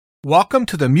Welcome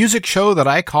to the music show that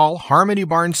I call Harmony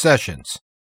Barn Sessions.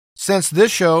 Since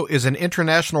this show is an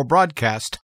international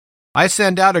broadcast, I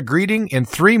send out a greeting in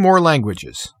 3 more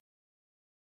languages.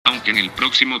 Aunque en el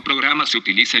próximo programa se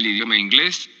utiliza el idioma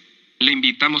inglés, le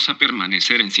invitamos a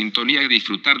permanecer en sintonía y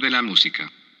disfrutar de la música.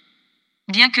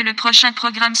 Bien que le prochain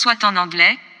programme soit en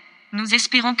anglais, nous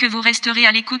espérons que vous resterez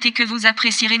à l'écoute et que vous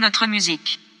apprécierez notre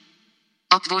musique.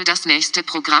 Obwohl das nächste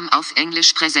Programm auf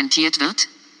Englisch präsentiert wird,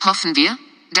 hoffen wir,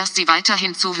 dass Sie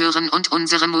weiterhin zuhören und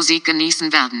unsere Musik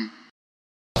genießen werden.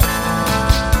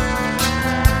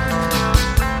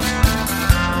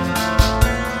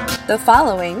 The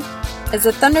following is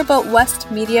a Thunderbolt West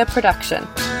media production.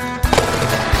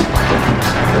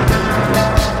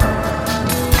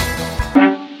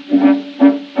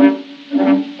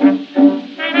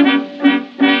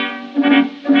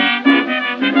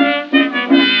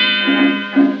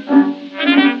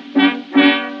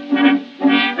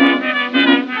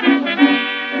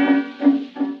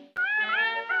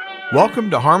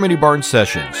 Welcome to Harmony Barn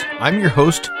Sessions. I'm your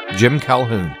host, Jim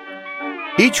Calhoun.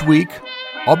 Each week,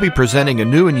 I'll be presenting a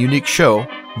new and unique show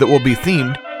that will be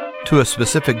themed to a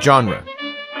specific genre.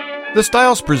 The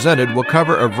styles presented will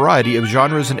cover a variety of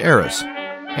genres and eras,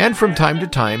 and from time to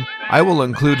time, I will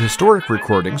include historic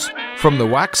recordings from the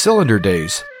wax cylinder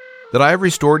days that I have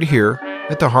restored here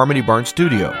at the Harmony Barn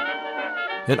Studio.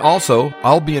 And also,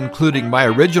 I'll be including my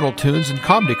original tunes and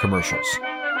comedy commercials.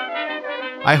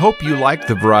 I hope you like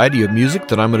the variety of music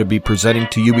that I'm going to be presenting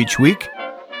to you each week,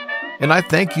 and I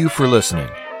thank you for listening.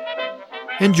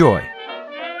 Enjoy.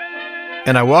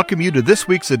 And I welcome you to this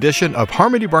week's edition of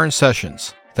Harmony Barn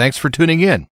Sessions. Thanks for tuning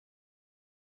in.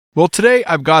 Well, today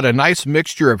I've got a nice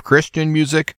mixture of Christian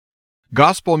music,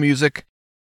 gospel music.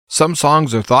 Some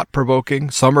songs are thought-provoking,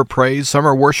 some are praise, some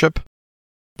are worship,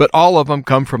 but all of them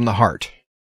come from the heart.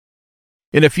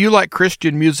 And if you like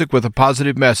Christian music with a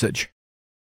positive message,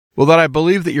 well, then I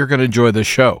believe that you're going to enjoy this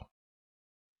show.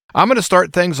 I'm going to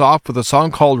start things off with a song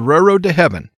called Railroad to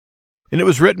Heaven, and it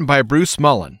was written by Bruce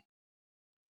Mullen.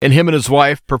 And him and his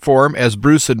wife perform as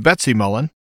Bruce and Betsy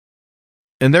Mullen,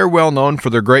 and they're well known for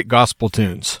their great gospel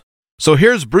tunes. So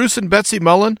here's Bruce and Betsy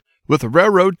Mullen with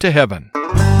Railroad to Heaven.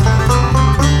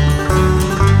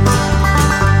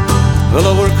 Well,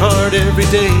 I work hard every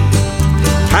day,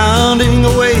 pounding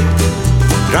away,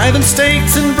 driving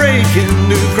stakes and breaking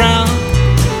new ground.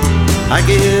 I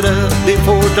get up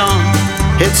before dawn,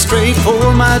 head straight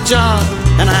for my job,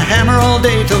 and I hammer all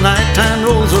day till nighttime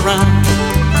rolls around.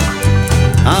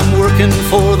 I'm working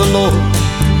for the Lord,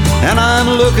 and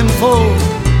I'm looking forward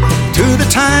to the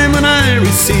time when I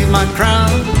receive my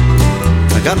crown.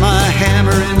 I got my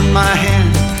hammer in my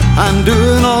hand, I'm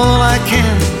doing all I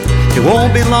can. It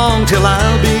won't be long till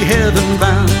I'll be heaven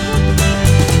bound.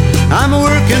 I'm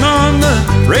working on the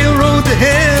railroad to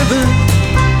heaven,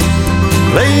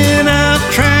 laying out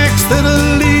tracks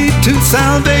that'll lead to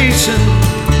salvation.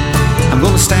 I'm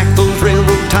gonna stack those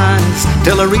railroad ties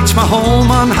till I reach my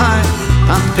home on high.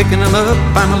 I'm picking them up,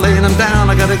 I'm laying them down.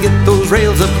 I gotta get those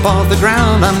rails up off the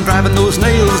ground. I'm driving those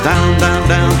nails down, down,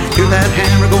 down. Hear that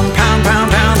hammer going pound,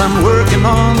 pound, pound. I'm working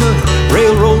on the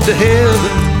railroad to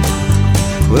heaven.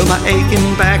 Well, my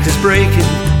aching back is breaking,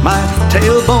 my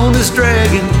tailbone is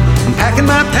dragging. I'm packing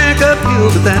my pack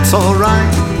uphill, but that's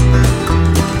alright,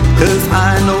 'cause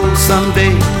I know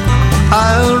someday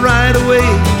I'll ride away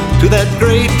to that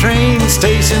great train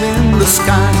station in the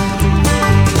sky.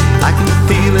 I can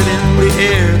feel it in the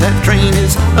air, that train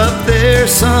is up there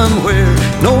somewhere.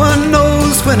 No one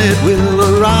knows when it will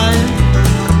arrive,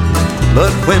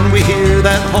 but when we hear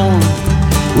that horn,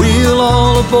 we'll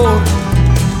all aboard,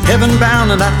 heaven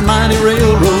bound on that mighty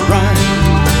railroad ride.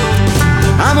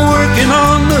 I'm working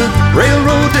on the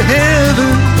railroad to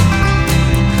heaven,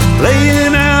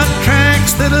 laying out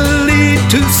tracks that'll lead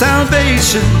to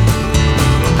salvation.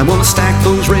 I'm gonna stack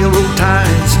those railroad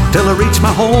ties till I reach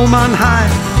my home on high.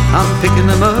 I'm picking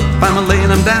them up, I'm laying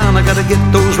them down. I gotta get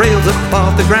those rails up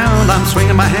off the ground. I'm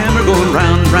swinging my hammer going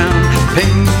round and round.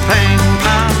 Ping, pang,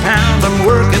 pound, pound. I'm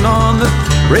working on the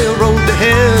railroad to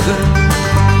heaven.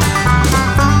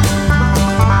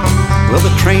 Well,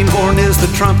 the train horn is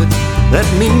the trumpet that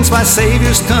means my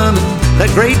Savior's coming. That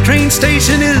great train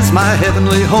station is my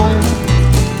heavenly home.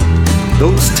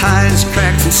 Those ties,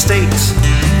 tracks, and stakes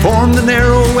form the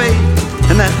narrow way,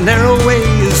 and that narrow way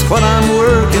is what I'm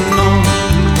working on.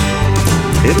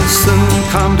 It'll soon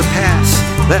come to pass,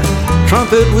 that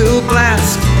trumpet will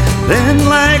blast, then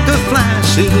like a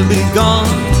flash it'll be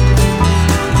gone.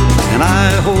 And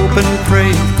I hope and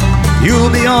pray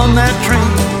you'll be on that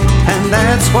train, and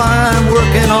that's why I'm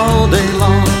working all day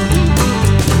long.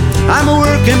 I'm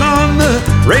working on the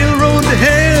railroad to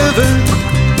heaven,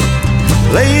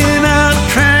 laying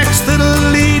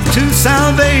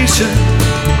salvation.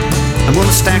 I'm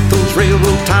gonna stack those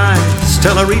railroad ties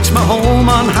till I reach my home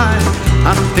on high.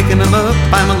 I'm picking them up,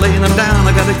 I'm laying them down.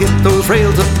 I gotta get those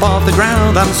rails up off the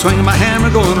ground. I'm swinging my hammer,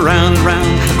 going round and round.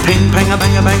 Ping, pang, a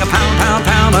bang, a bang, a pound, pound,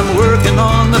 pound. I'm working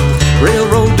on the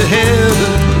railroad to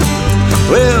heaven.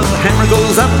 Well, the hammer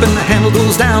goes up and the handle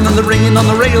goes down, and the ringing on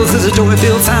the rails is a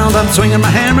joy-filled sound. I'm swinging my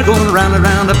hammer, going round and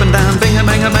round, up and down. Bing, a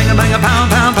bang, a bang, a bang, a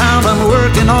pound, pound, pound. I'm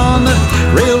working on the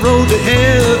railroad to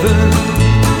heaven.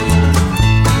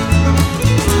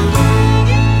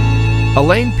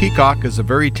 Elaine Peacock is a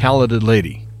very talented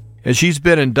lady, and she's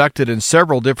been inducted in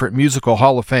several different musical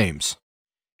Hall of Fames.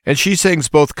 And she sings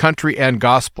both country and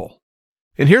gospel.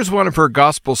 And here's one of her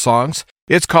gospel songs.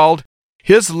 It's called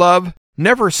His Love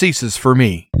Never Ceases for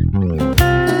Me.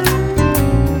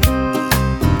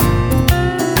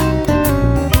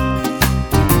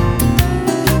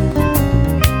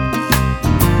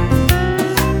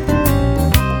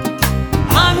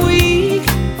 I'm weak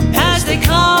as they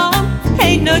come,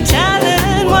 ain't no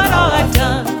telling what all I've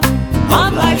done.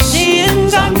 On life's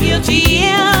sins I'm guilty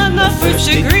in the first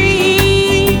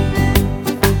degree.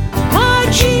 Oh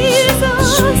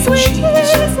Jesus, sweet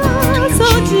Jesus,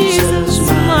 oh Jesus,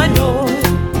 my Lord.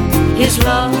 His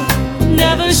love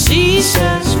never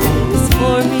ceases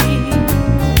for me.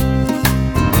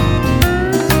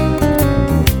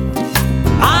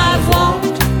 I've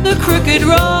walked the crooked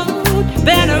road,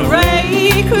 been a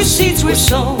rake whose seeds were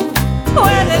sown,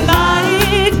 where the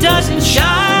light doesn't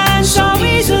shine so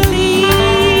easily.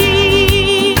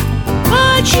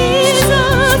 Oh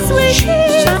Jesus, sweet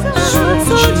Jesus,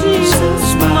 oh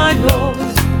Jesus, my Lord.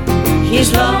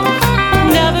 His love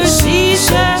never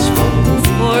ceases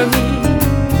for me.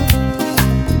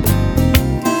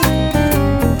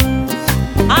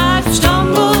 I've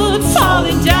stumbled,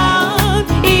 fallen down,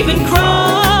 even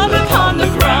crawled upon the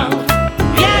ground.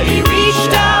 Yet He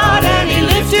reached out and He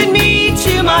lifted me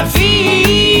to my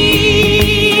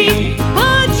feet.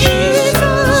 Oh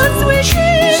Jesus, sweet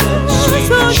Jesus,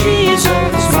 oh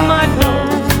Jesus, my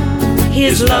Lord.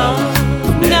 His love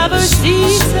never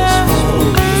ceases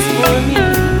for me.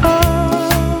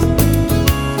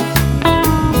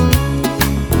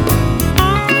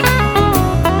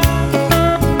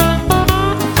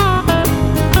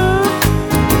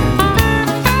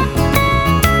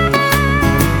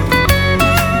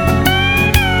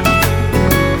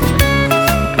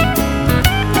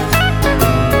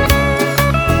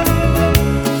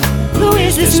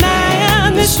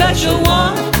 This special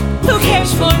one who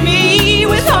cares for me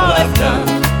with all I've done.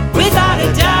 Without a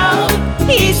doubt,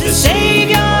 He's the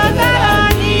Savior that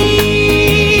I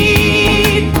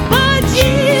need. Oh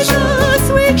Jesus,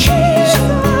 sweet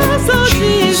Jesus, oh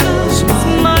Jesus,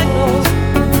 my Lord.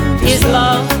 His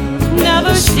love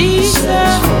never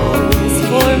ceases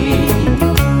for me.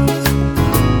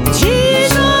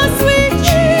 Jesus, sweet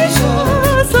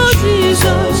Jesus, oh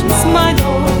Jesus, my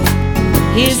Lord.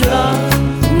 His love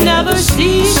never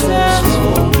ceases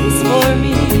for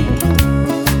me.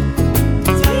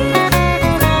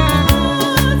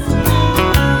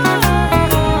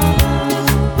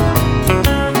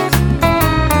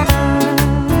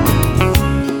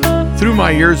 Through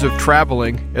my years of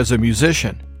traveling as a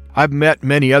musician, I've met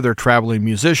many other traveling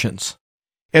musicians.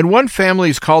 And one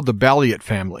family is called the Balliet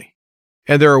family.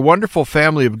 And they're a wonderful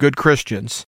family of good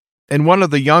Christians. And one of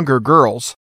the younger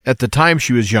girls, at the time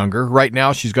she was younger, right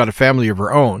now she's got a family of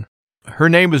her own. Her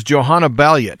name is Johanna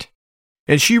Balliet,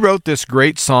 and she wrote this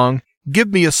great song,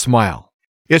 Give Me a Smile.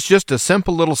 It's just a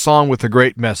simple little song with a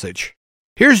great message.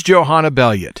 Here's Johanna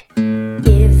Balliet.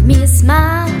 Give me a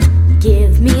smile,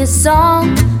 give me a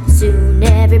song. Soon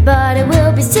everybody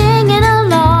will be singing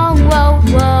along. Whoa,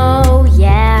 whoa,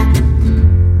 yeah.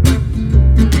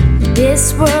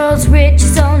 This world's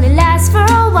riches only last for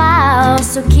a while,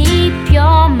 so keep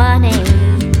your money.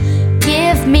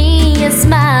 Give me a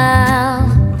smile.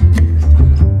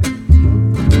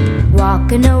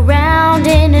 Walking around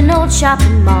in an old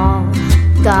shopping mall,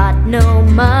 got no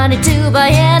money to buy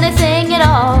anything at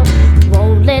all.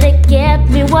 Won't let it get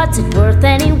me, what's it worth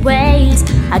anyways?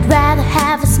 I'd rather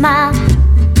have a smile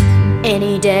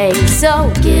any day.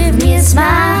 So give me a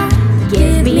smile,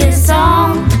 give me a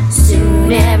song.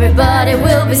 Soon everybody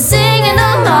will be singing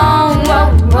along. Whoa,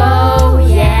 whoa,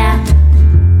 yeah.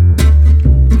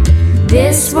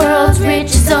 This world's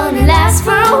riches only last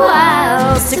for a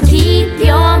while, so keep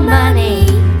your money,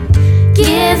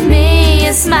 give me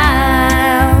a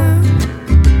smile.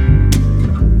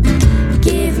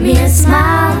 Give me a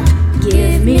smile,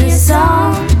 give me a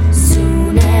song.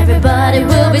 Soon everybody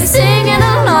will be singing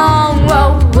along.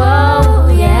 Whoa, whoa,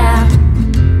 yeah.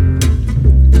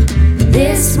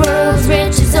 This world's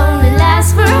riches only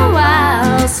last for a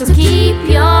while, so So keep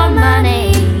your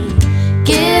money,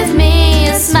 give me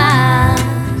a smile.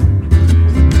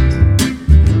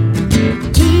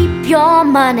 Keep your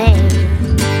money,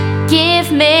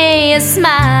 give me a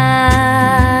smile.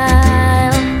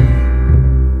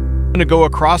 I'm going to go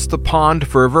across the pond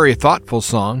for a very thoughtful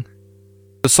song.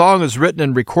 The song is written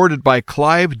and recorded by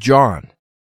Clive John.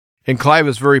 And Clive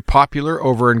is very popular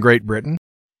over in Great Britain.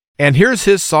 And here's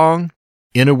his song,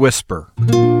 In a Whisper.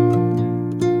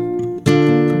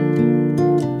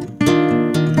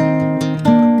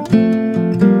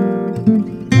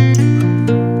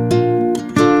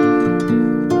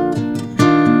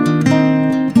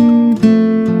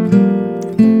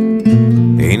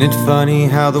 Ain't it funny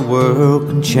how the world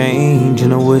can change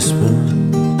in a whisper?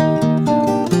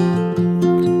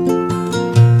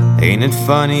 Ain't it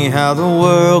funny how the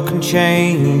world can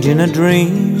change in a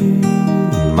dream,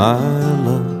 my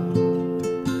love?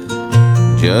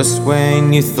 Just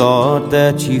when you thought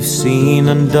that you've seen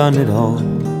and done it all,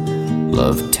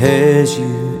 love tears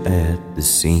you at the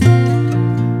seams.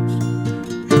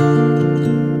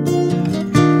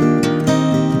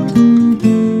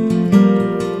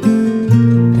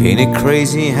 Ain't it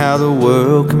crazy how the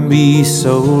world can be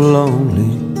so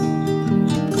lonely?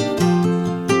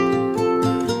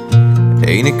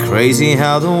 Ain't it crazy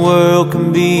how the world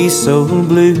can be so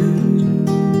blue,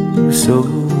 so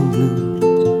blue?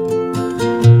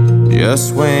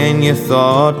 Just when you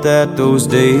thought that those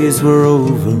days were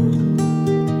over,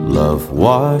 love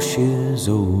washes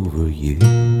over you.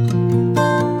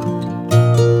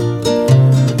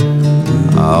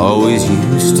 I always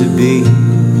used to be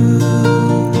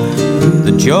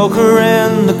the joker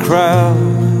in the crowd,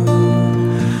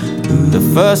 the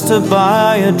first to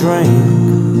buy a drink,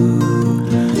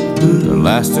 the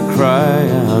last to cry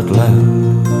out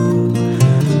loud.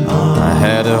 I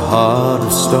had a heart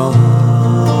of stone,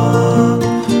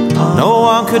 no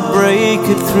one could break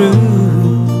it through,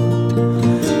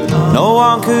 no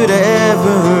one could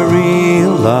ever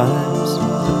realize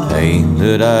the pain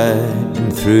that I'd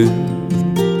been through.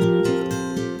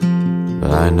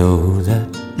 But I know that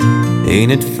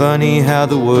ain't it funny how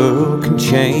the world can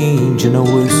change in a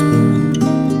whisper?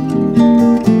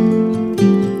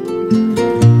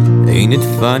 Ain't it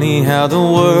funny how the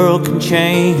world can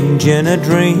change in a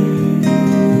dream,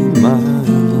 my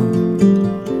love?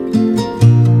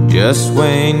 Just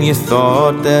when you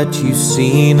thought that you've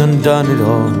seen and done it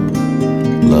all,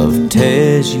 love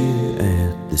tears you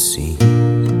at the seams.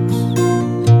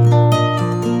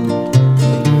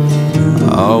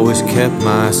 I always kept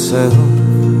myself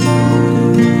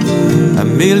a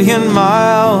million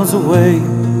miles away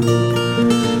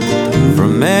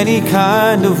from any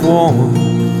kind of warmth,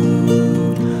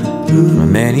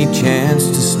 from any chance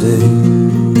to stay.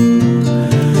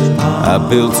 I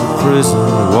built a prison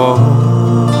wall,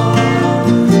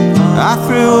 I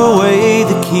threw away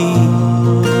the key.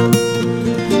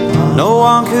 No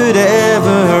one could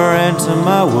ever enter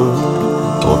my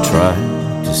world or try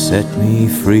to set me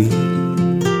free.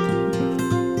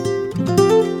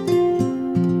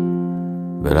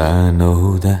 But I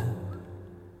know that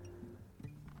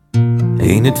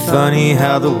ain't it funny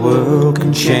how the world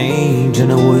can change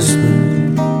in a whisper?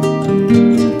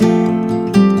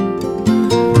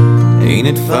 Ain't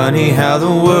it funny how the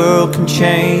world can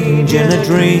change in a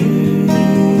dream,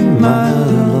 my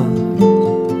love?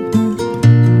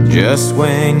 Just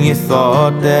when you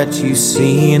thought that you've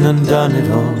seen and done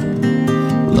it all,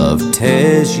 love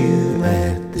tears you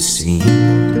at the seams.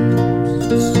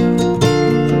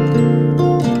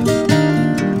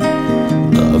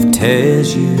 Love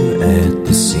tears you at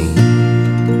the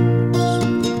seams.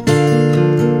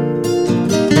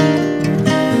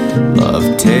 Love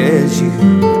tears you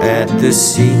at the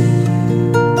seams.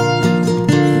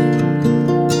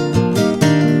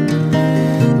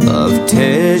 Love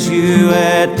tears you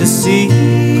at the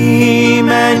seam.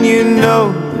 And you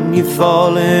know when you're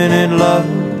falling in love,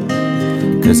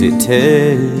 'cause it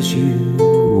tears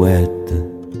you at the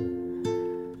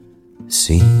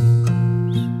seams.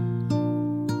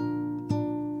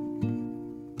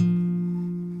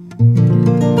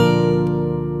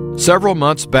 Several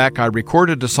months back, I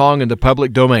recorded a song in the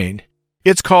public domain.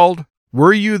 It's called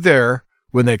Were You There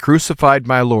When They Crucified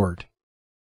My Lord?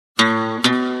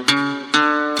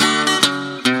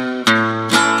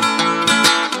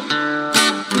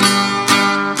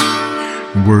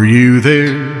 Were you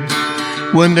there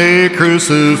when they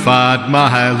crucified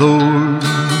my Lord?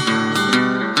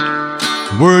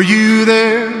 Were you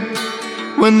there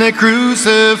when they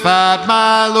crucified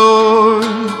my Lord?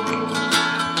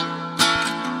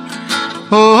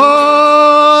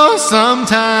 Oh,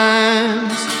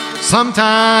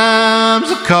 sometimes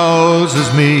it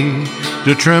causes me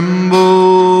to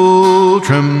tremble,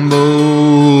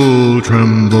 tremble,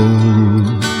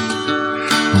 tremble.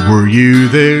 Were you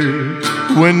there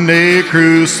when they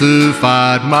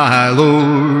crucified my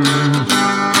Lord?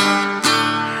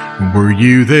 Were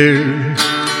you there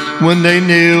when they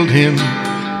nailed him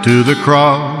to the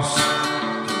cross?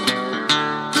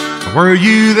 Were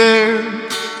you there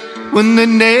when they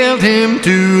nailed him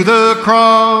to the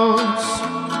cross?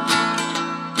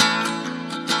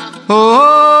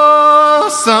 Oh,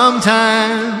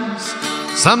 sometimes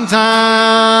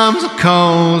it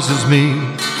causes me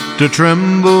to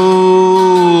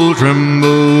tremble,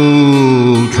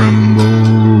 tremble,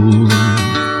 tremble.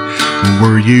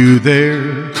 Were you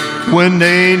there when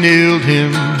they nailed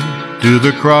him to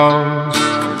the cross?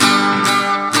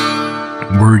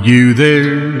 Were you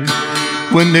there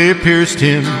when they pierced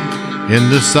him in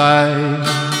the side?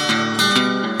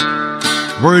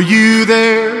 Were you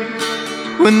there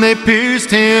when they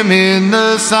pierced him in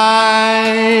the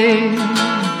side?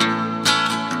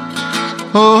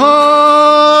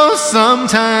 Oh,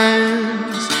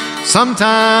 sometimes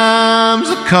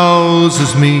it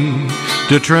causes me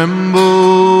to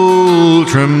tremble,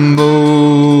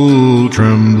 tremble,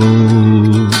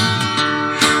 tremble.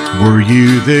 Were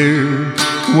you there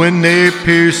when they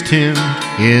pierced him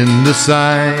in the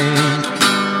side?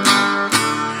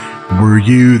 Were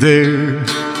you there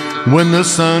when the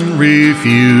sun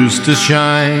refused to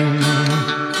shine?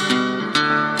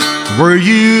 Were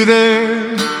you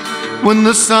there when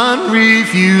the sun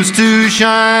refused to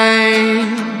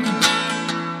shine?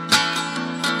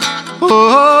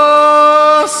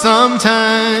 Oh,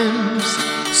 sometimes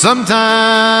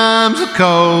it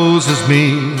causes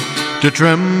me to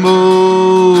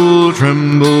tremble,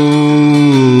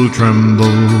 tremble,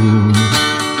 tremble.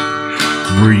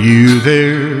 Were you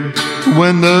there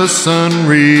when the sun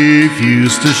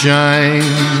refused to shine?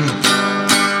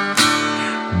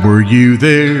 Were you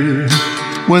there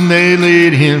when they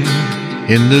laid him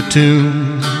in the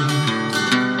tomb?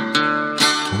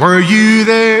 Were you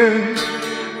there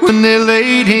when they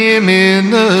laid him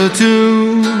in the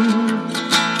tomb?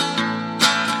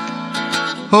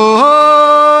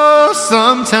 Oh,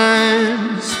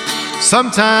 sometimes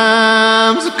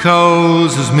it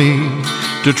causes me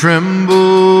to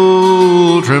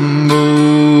tremble,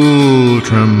 tremble,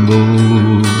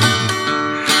 tremble.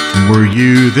 Were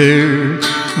you there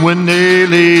when they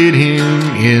laid him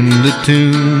in the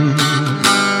tomb?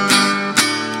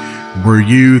 Were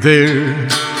you there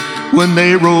when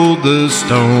they rolled the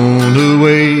stone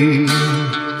away?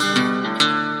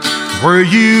 Were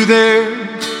you there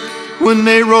when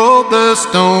they rolled the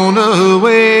stone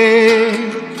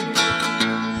away?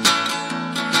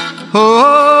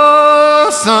 Oh,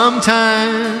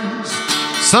 sometimes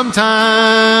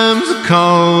it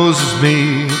causes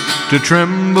me to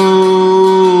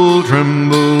tremble,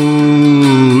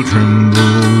 tremble,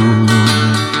 tremble.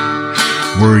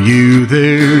 Were you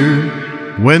there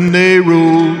when they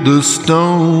rolled the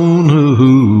stone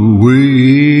away?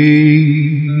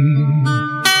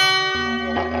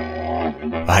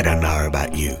 I don't know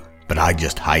about you, but I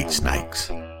just hate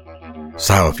snakes.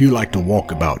 So if you like to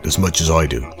walk about as much as I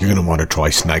do, you're going to want to try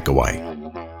Snake Away.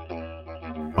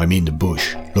 I'm in the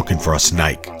bush looking for a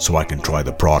snake so I can try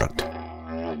the product.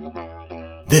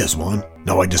 There's one.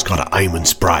 Now I just gotta aim and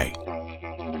spray.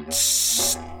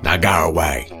 Tss, now go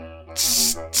away.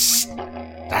 Tss, tss.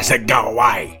 I said go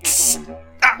away. Tss.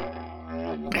 Ah.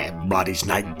 That bloody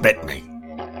snake bit me.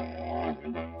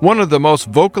 One of the most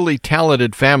vocally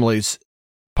talented families,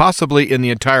 possibly in the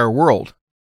entire world,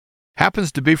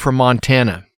 happens to be from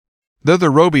Montana. They're the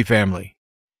Roby family.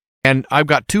 And I've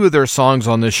got two of their songs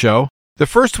on this show. The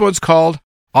first one's called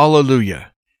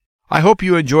Alleluia. I hope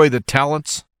you enjoy the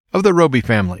talents of the Roby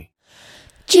family.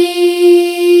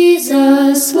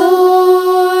 Jesus,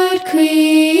 Lord,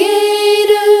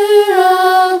 Creator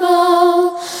of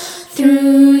all,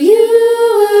 through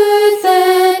you earth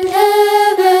and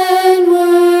heaven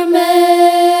were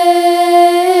made.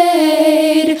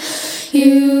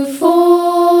 You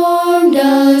formed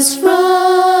us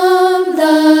from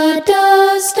the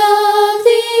dust of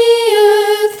the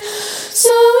earth, so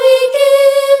we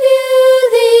give you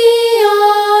the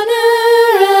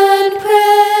honor and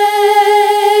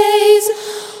praise.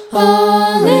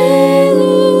 Alleluia.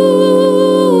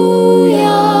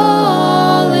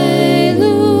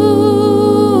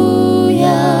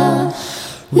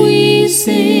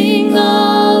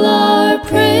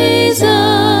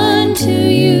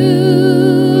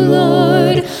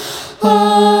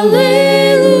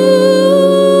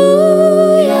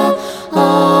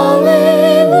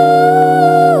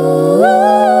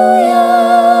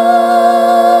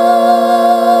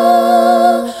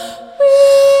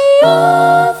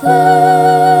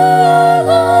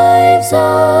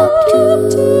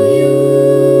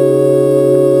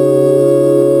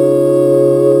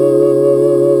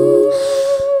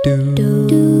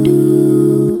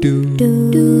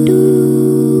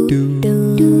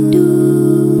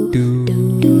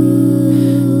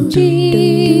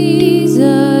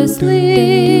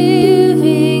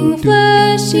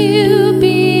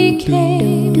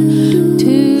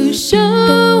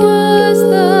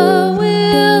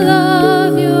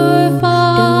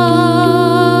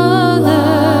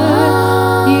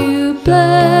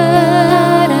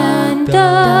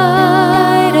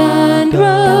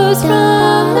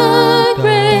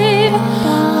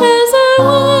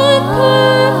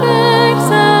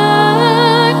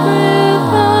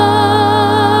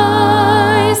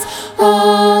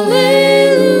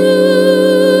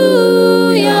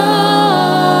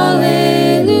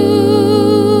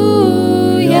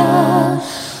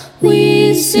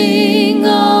 We sing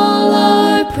all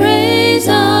our praise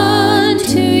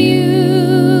unto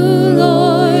you,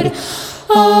 Lord.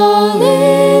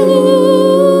 Alleluia,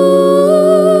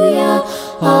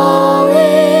 alleluia.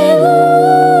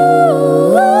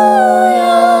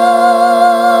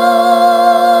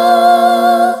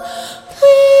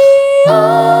 We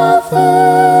offer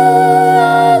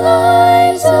our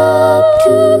lives up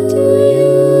to you.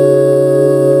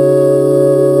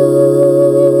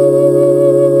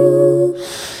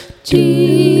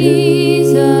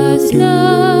 Jesus,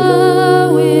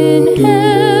 now in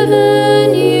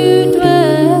heaven you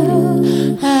dwell,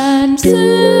 and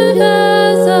serve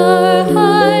as our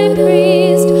high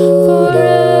priest forever.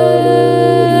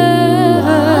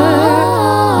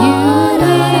 You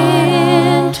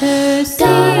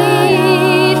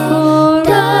intercede for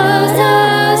us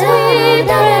as we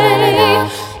pray.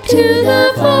 To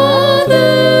the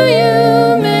Father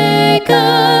you make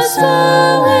us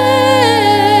a way.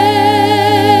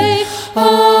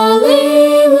 Alleluia,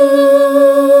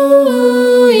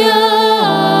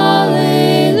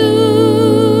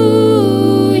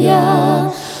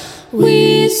 alleluia.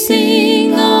 We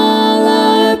sing all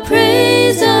our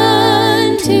praise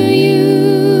unto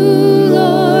you,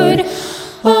 Lord.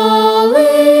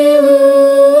 Alleluia,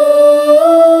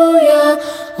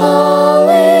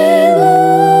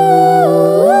 alleluia.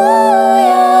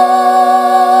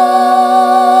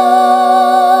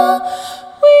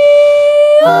 We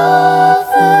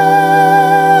offer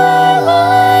our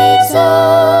lives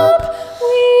up.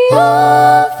 We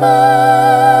offer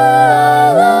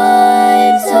our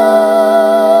lives up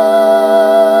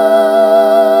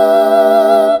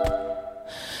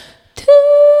to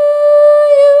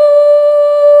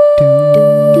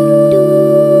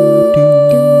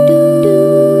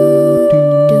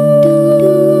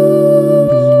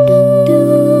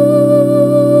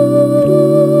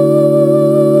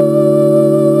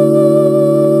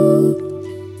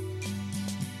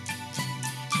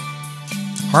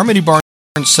Harmony Barn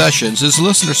Sessions is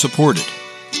listener supported,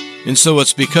 and so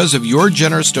it's because of your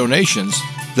generous donations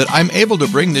that I'm able to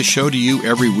bring this show to you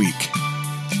every week.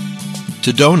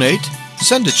 To donate,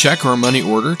 send a check or a money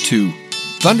order to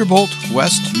Thunderbolt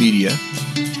West Media,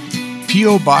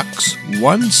 P.O. Box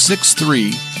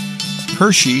 163,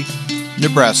 Hershey,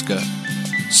 Nebraska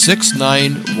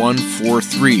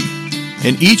 69143.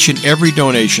 And each and every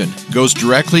donation goes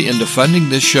directly into funding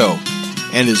this show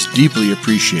and is deeply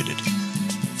appreciated.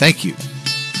 Thank you.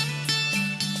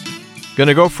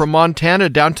 Gonna go from Montana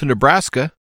down to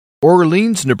Nebraska,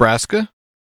 Orleans, Nebraska,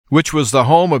 which was the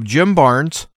home of Jim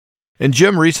Barnes, and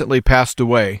Jim recently passed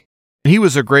away. He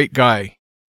was a great guy.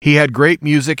 He had great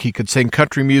music. He could sing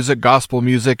country music, gospel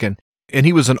music, and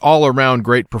he was an all-around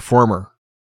great performer.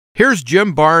 Here's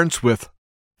Jim Barnes with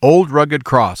Old Rugged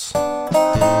Cross.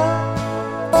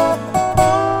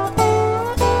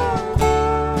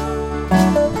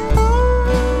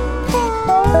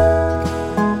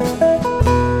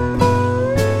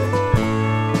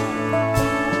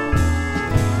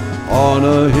 On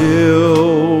a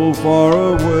hill far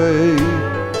away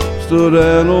stood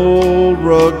an old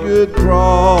rugged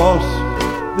cross,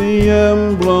 the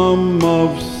emblem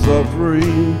of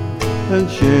suffering and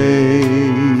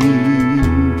shame.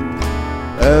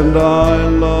 And I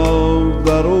love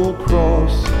that old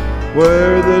cross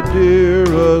where the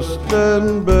dearest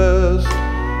and best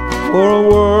for a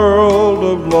world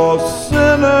of lost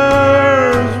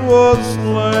sinners was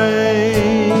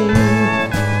slain.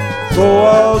 So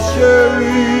I'll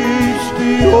cherish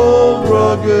the old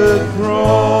rugged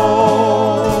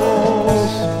cross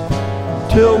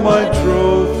till my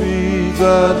trophies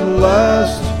at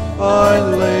last I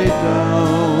lay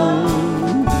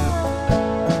down.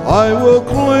 I will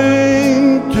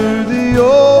cling to the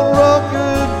old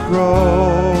rugged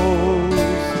cross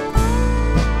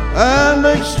and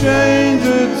exchange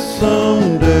it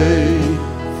someday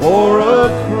for a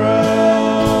crown.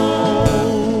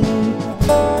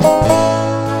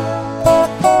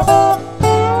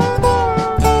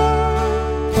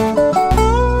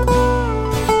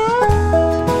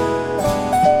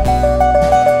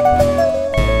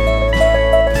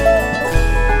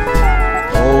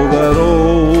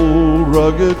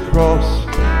 Rugged cross,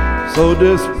 so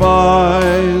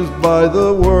despised by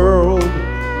the world,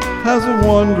 has a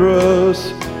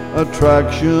wondrous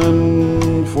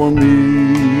attraction for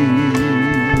me.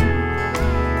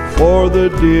 For the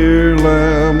dear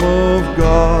Lamb of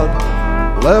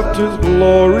God left his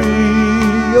glory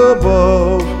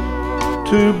above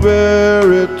to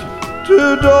bear it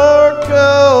to dark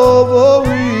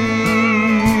Calvary.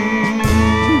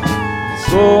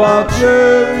 So I'll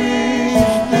cherish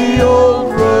the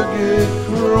old rugged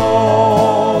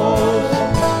cross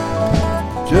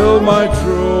till my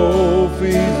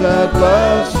trophies at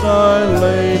last I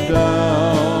lay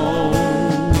down.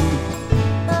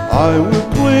 I will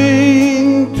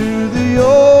cling to the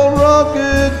old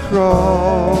rugged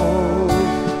cross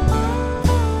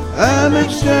and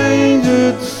exchange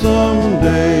it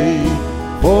someday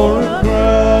for a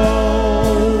crown.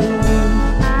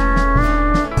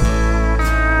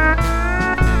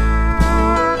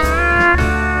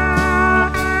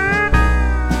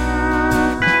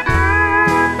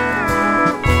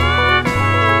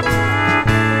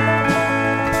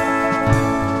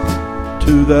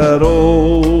 To that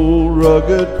old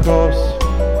rugged cross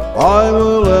I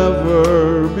will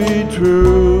ever be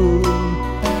true,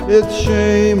 its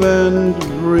shame and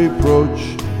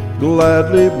reproach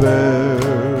gladly bear.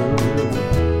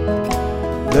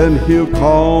 Then he'll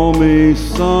call me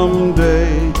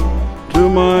someday to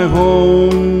my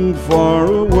home far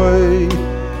away,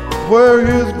 where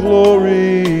his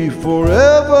glory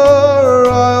forever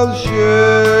I'll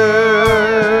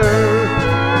share.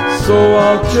 So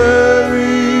I'll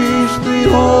cherish the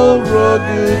old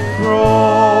rugged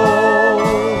cross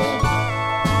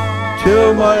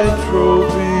till my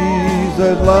trophies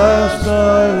at last I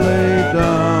lay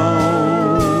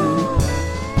down.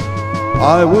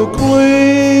 I will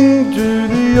cling to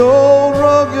the old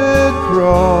rugged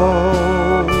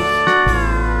cross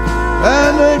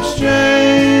and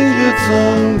exchange it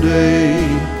someday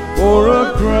for a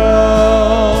crown.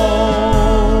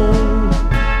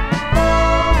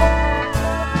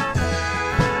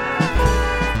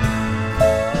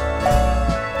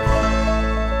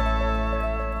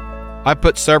 I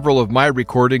put several of my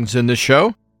recordings in this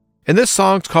show, and this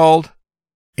song's called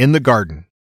In the Garden.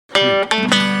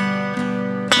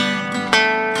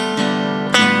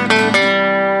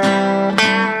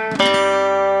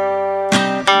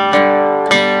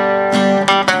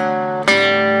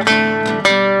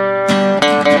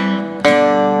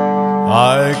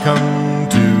 I come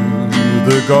to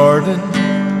the garden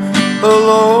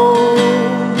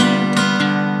alone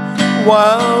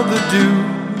while the dew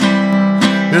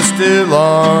is still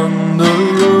on the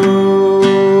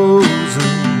roses,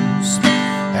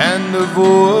 and the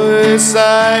voice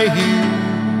I hear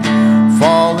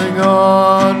falling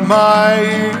on my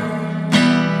ear,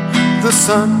 the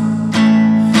Son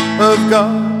of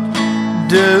God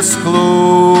discloses,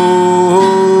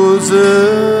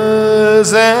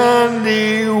 and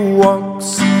he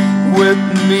walks with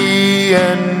me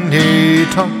and he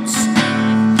talks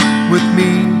with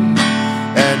me,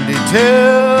 and he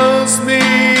tells me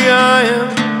I am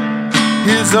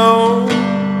his own,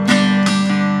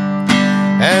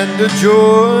 and the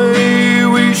joy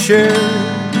we share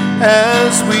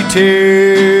as we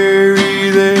tarry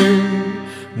there,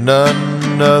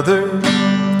 none other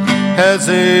has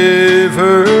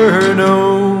ever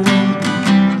known.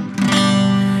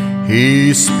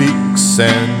 He speaks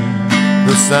and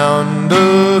the sound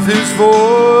of his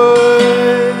voice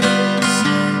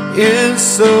is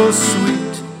so sweet,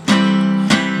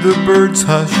 the birds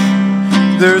hush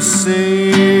their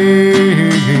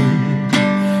singing,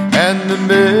 and the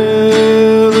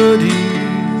melody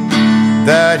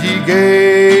that he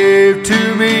gave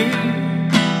to me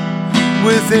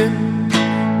within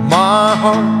my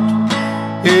heart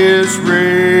is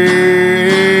ringing,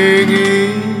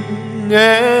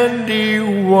 and he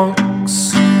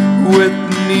walks with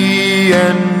me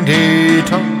and he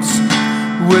talks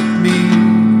with me,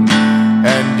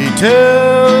 and he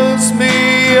tells me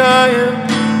I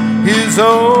am his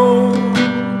own,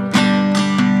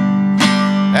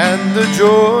 and the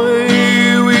joy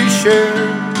we share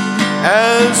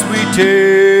as we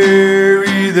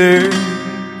tarry there,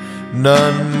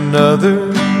 none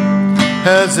other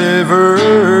has ever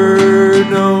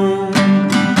known.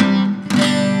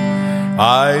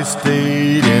 I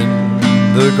stayed in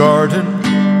the garden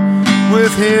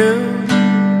with him,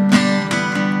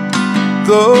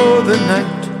 though the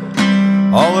night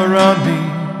all around me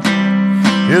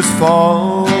is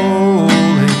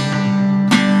falling,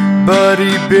 but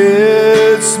he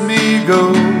bids me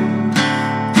go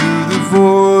through the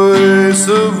voice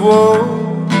of woe.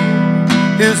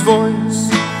 His voice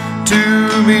to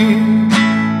me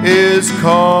is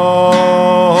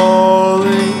calling,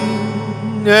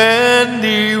 and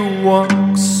he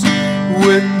walks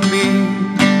with me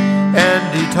and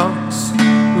he talks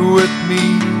with me,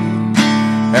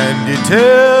 and he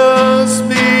tells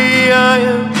me I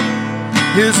am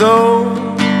his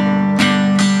own,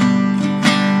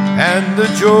 and the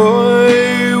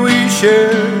joy we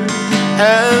share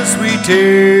as we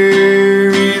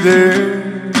tarry there,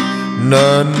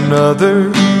 none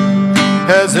other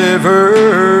has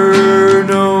ever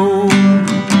known.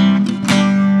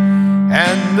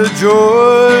 And the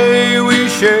joy we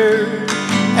share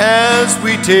as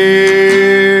we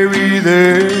tarry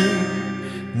there,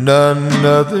 none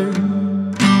other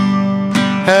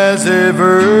has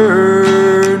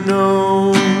ever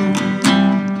known.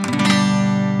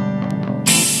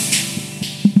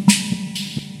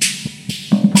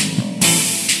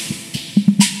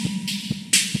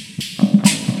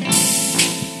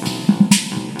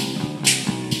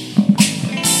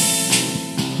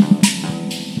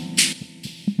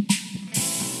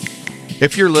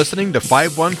 If you're listening to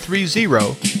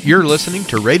 5130, you're listening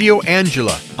to Radio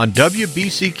Angela on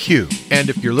WBCQ. And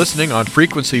if you're listening on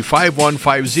frequency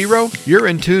 5150, you're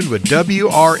in tune with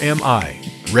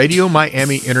WRMI, Radio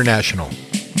Miami International.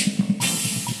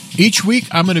 Each week,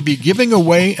 I'm going to be giving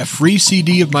away a free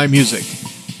CD of my music.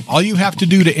 All you have to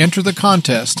do to enter the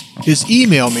contest is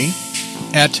email me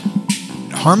at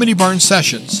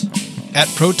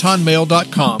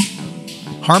harmonybarnsessions@protonmail.com.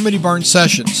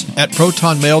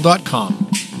 harmonybarnsessions@protonmail.com.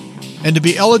 And to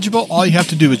be eligible, all you have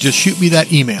to do is just shoot me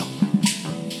that email.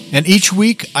 And each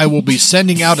week, I will be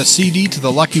sending out a CD to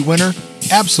the lucky winner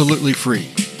absolutely free.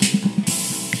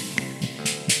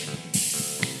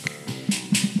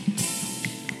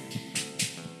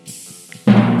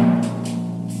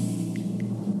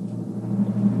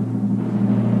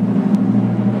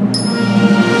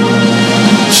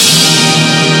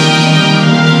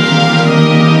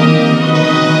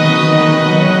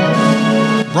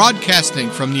 Broadcasting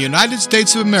from the United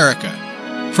States of America,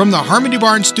 from the Harmony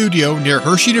Barn Studio near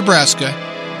Hershey, Nebraska,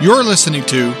 you're listening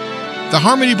to the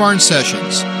Harmony Barn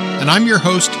Sessions, and I'm your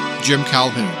host, Jim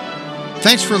Calhoun.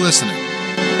 Thanks for listening.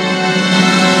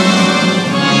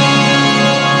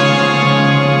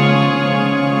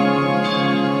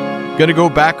 Going to go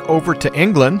back over to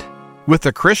England with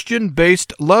a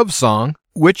Christian-based love song,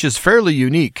 which is fairly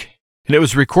unique, and it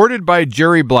was recorded by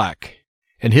Jerry Black,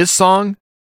 and his song,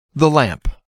 The Lamp.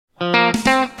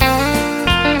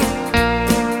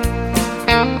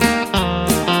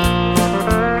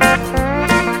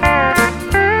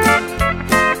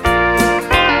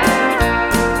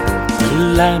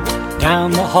 Lamp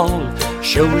down the hall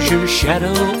shows your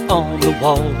shadow on the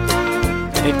wall,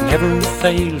 and it never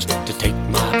fails to take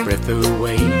my breath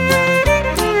away.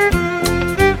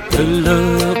 The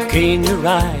look in your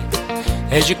eye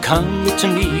as you come to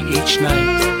me each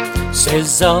night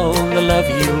says all the love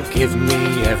you'll give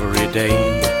me every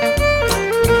day.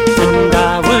 And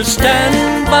I will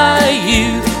stand by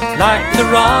you like the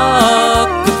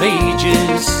Rock of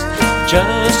Ages,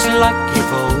 just like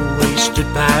you've always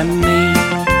stood by me.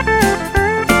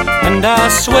 And I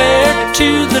swear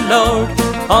to the Lord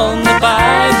on the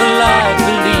Bible I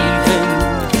believe in,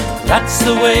 that's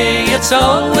the way it's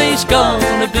always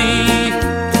gonna be.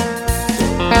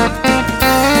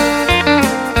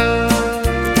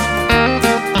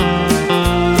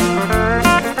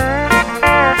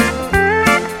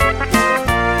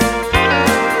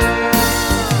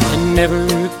 I never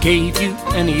gave you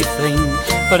anything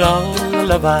but all the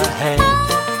love I had,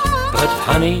 but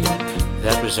honey,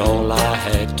 that was all I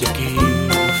had to give.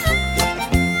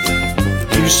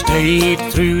 You stayed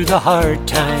through the hard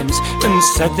times and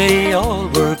said they all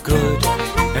were good,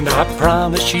 and I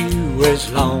promise you as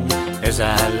long as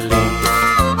I live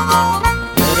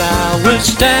that I will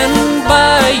stand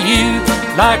by you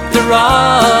like the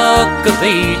Rock of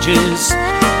Ages,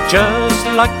 just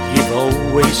like you've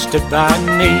always stood by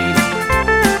me.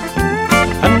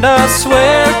 And I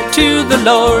swear to the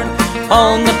Lord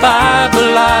on the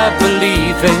Bible I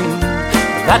believe in,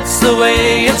 that's the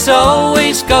way it's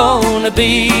always gonna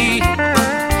be.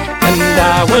 And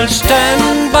I will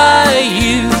stand by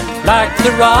you like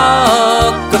the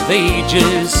Rock of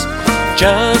Ages,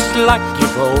 just like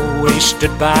you've always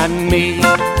stood by me.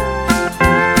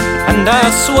 And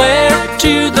I swear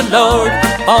to the Lord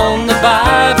on the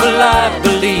Bible I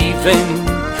believe in,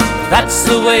 that's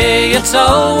the way it's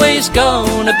always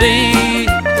gonna be.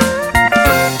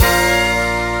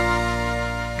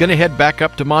 Gonna head back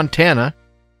up to Montana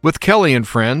with Kelly and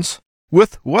Friends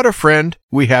with What a Friend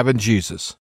We Have in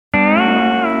Jesus.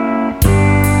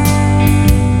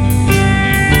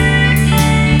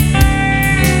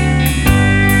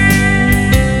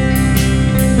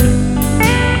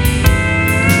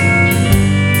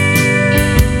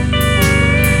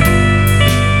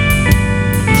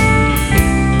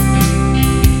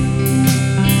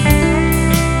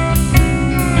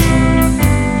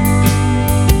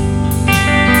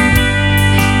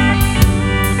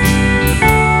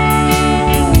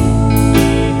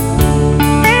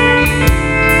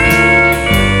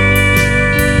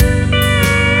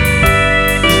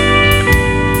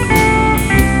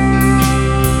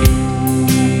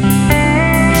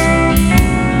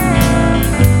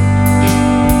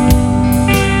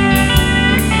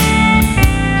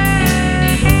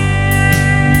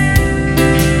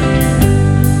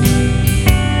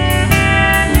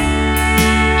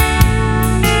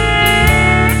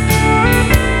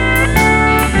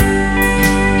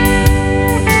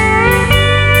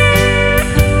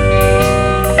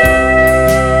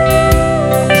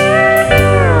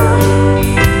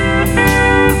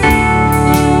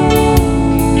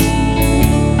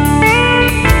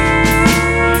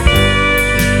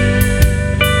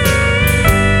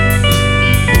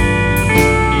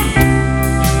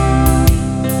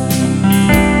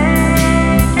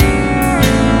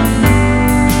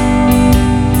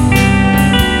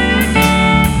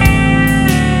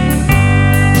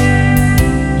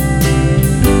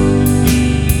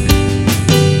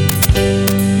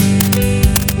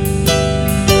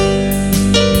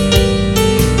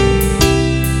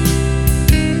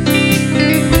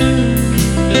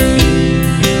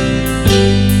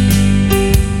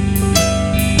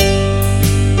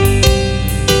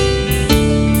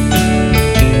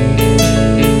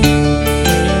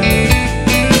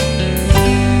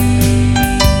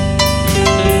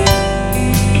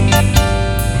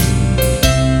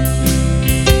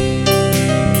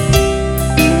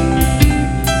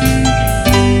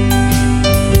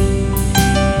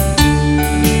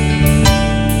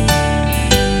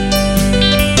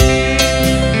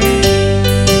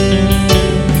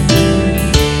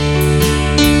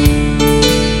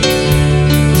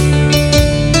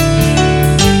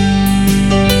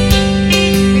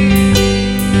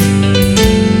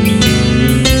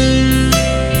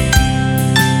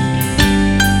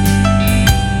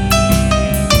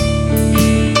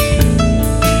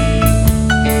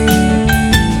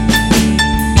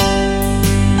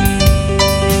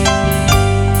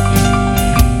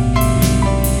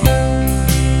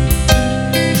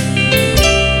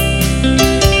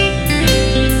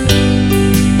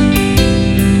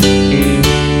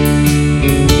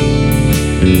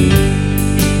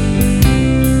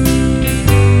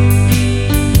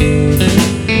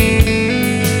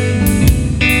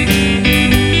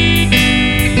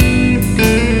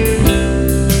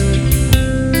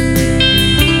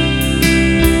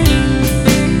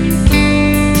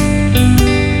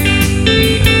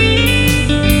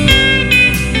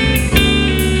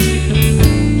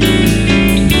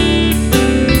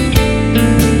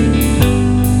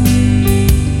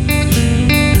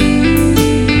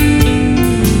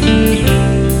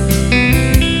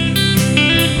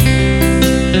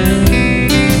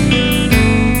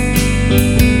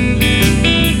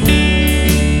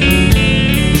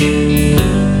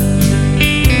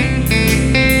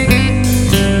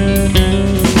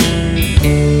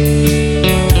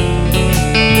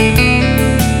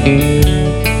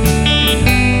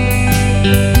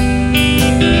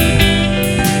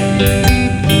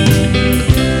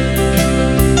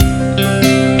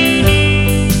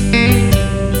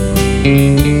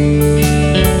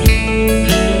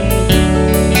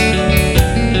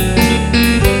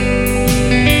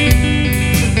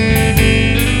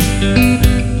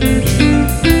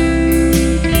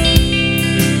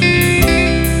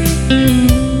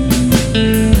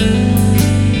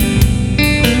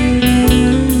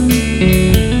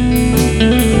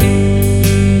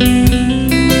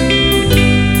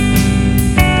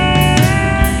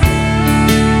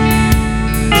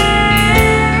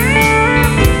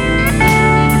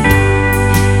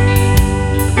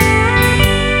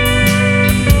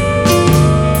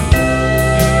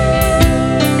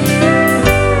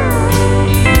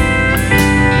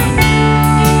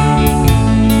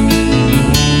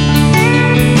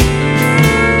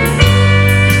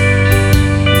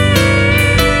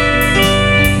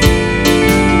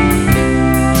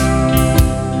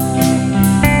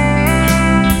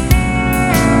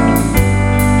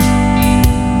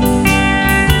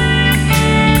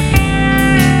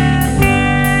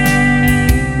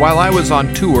 While I was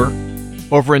on tour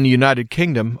over in the United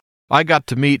Kingdom, I got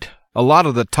to meet a lot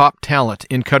of the top talent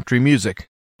in country music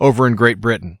over in Great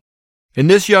Britain. And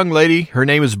this young lady, her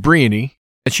name is Briony,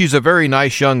 and she's a very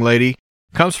nice young lady,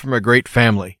 comes from a great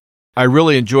family. I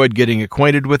really enjoyed getting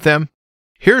acquainted with them.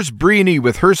 Here's Briony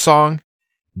with her song,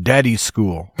 Daddy's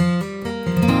School.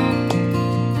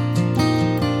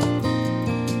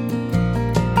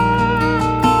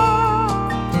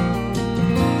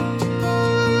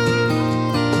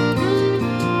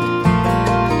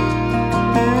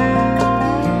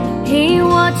 He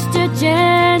watched a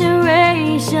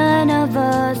generation of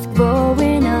us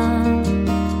growing up.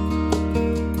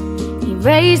 He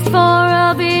raised four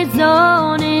of his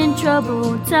own in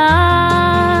troubled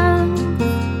times.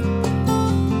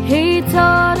 He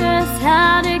taught us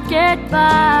how to get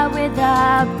by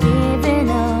without giving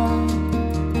up.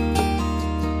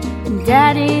 And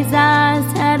Daddy's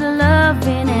eyes had love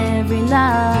in every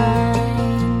line.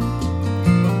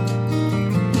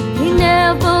 He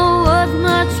never was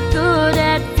much good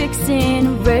at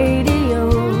fixing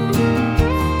radios,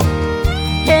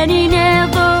 and he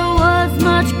never was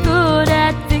much good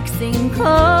at fixing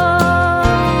cars.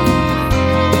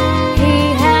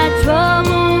 He had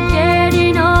trouble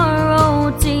getting our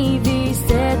old TV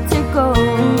set to go,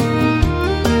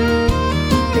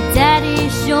 but Daddy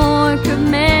sure could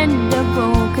mend a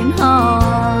broken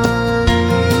heart.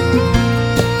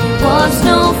 He was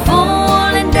no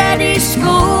fool, and Daddy's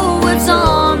school was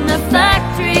on the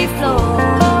factory floor.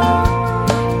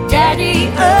 Daddy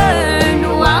earned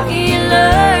while he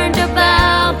learned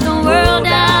about the world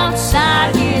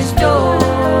outside his door.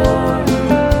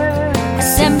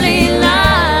 Assembly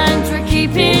lines were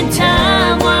keeping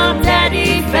time while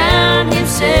Daddy found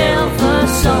himself a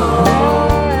song.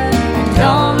 And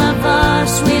all of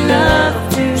us, we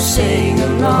love to sing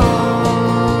along.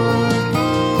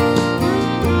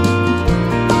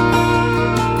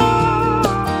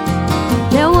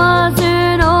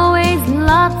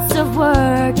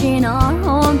 Work in our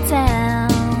hometown.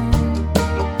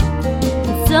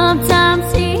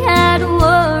 Sometimes he had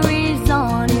worries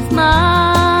on his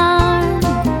mind,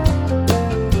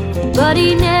 but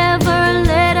he never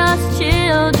let us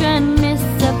children miss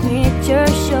a picture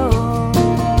show.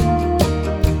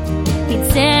 He'd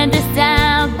send us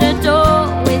out the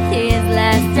door with his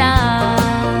last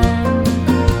dime.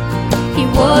 He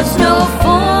was no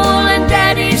fool, and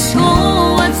Daddy's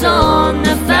school was on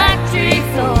the factory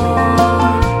floor.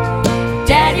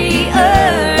 Daddy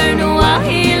earned while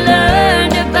he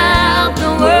learned about the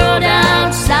world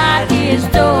outside his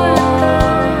door.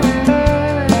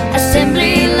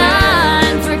 Assembly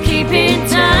lines were keeping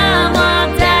time while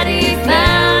Daddy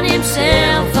found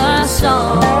himself a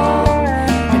song.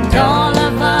 And all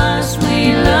of us,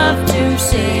 we love to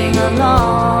sing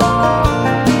along.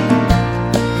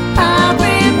 I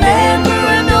remember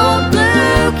an old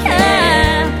blue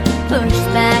cap pushed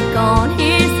back on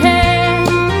his head,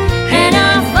 and I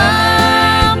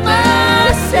found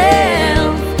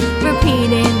myself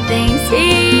repeating things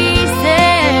he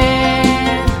said.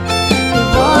 He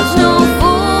was no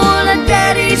fool, and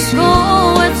Daddy's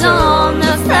school was on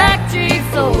the factory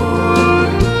floor.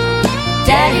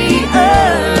 Daddy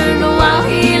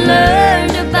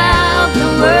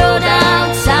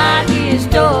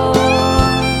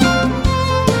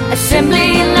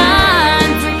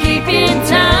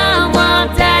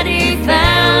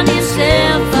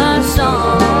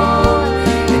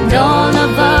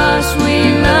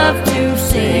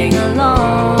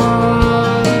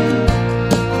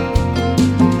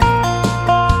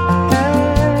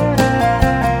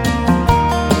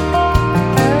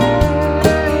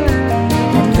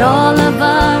all of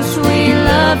us, we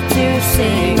love to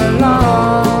sing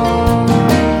along.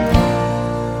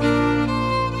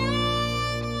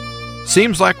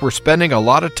 Seems like we're spending a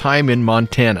lot of time in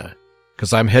Montana,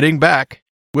 'cause I'm heading back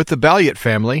with the Balliet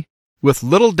family with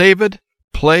Little David,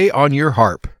 Play on Your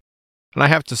Harp. And I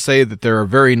have to say that they're a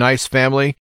very nice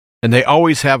family, and they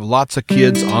always have lots of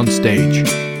kids on stage.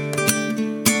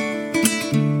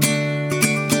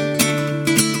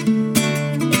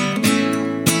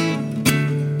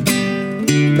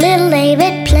 Little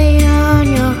David, play on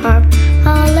your harp.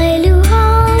 Hallelujah,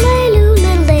 hallelujah.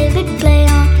 Little David, play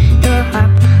on your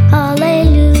harp.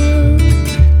 Hallelujah.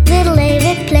 Little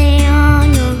David, play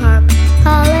on your harp.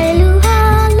 Hallelujah,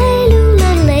 hallelujah.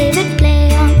 Little David,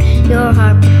 play on your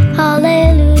harp.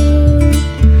 Hallelujah.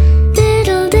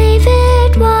 Little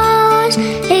David was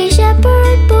a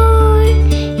shepherd boy.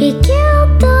 He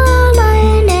killed the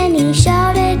lion and he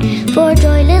shouted for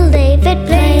joy. Little David,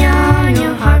 play on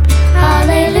your harp.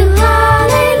 Hallelujah,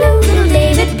 hallelujah. Little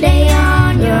David, play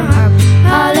on your harp.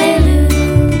 Hallelujah.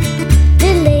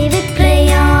 Little David,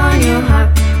 play on your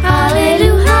harp.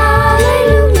 Hallelujah,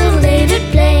 hallelujah. Little David,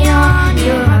 play on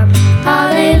your harp.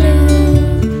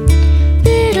 Hallelujah.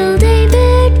 Little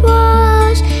David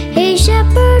was a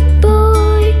shepherd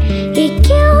boy. He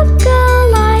killed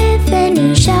Goliath and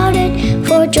he shouted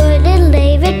for joy. Little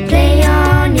David, play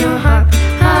on your harp.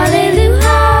 Hallelujah,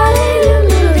 hallelujah.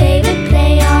 Little David,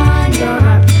 play on your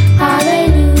harp.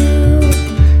 Hallelujah.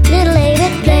 Little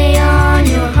David, play on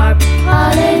your harp.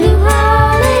 Hallelujah,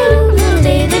 hallelujah. Little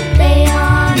David, play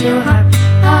on your harp.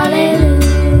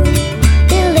 Hallelujah.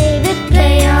 Little David,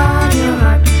 play on your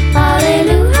harp.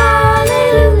 Hallelujah,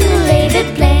 hallelujah. Little David,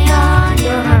 play on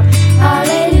your harp.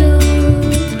 Hallelujah.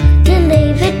 Little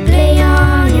David, play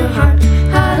on your harp.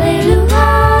 Hallelujah,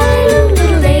 hallelujah.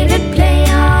 Little David, play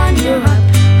on your harp.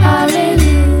 Hallelujah.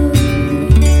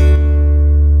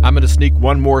 I'm going to sneak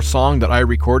one more song that I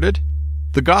recorded,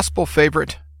 the gospel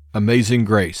favorite, Amazing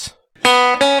Grace.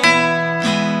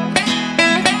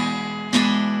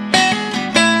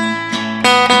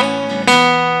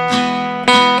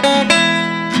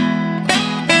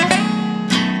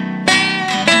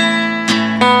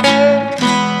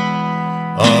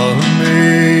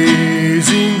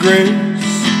 Amazing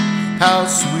grace, how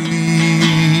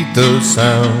sweet the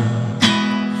sound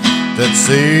that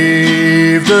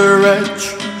saved a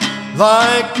wretch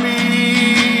like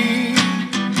me.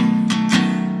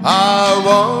 I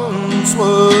once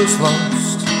was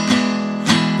lost,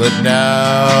 but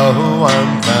now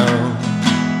I'm found.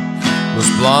 Was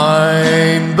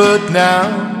blind, but now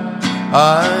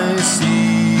I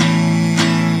see.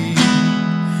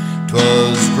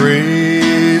 'Twas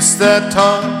grace that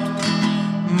taught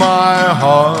my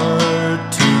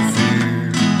heart to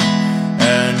fear,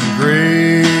 and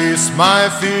grace my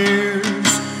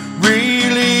fears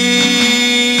relieve.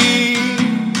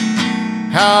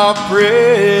 How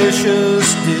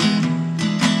precious did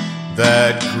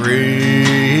that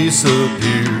grace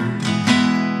appear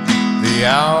the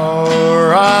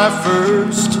hour I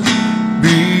first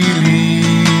believed.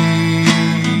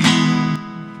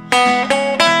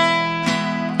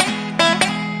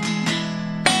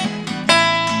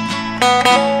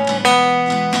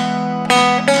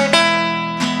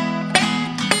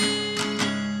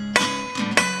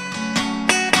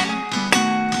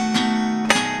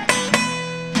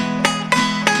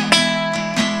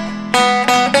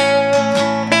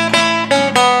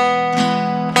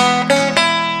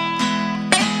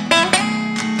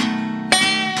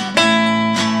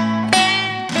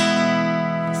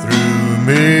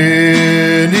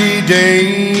 Many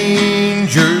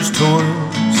dangers,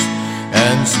 toils,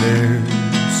 and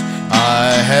snares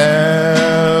I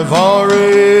have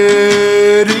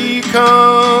already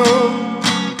come.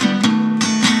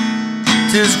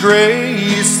 'Tis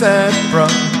grace that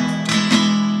brought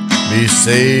me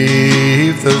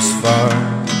safe thus far,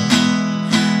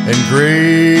 and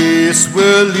grace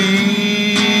will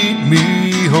lead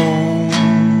me home.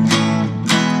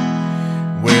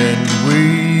 When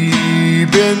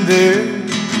we've been there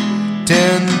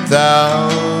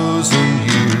 10,000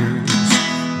 years,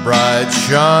 bright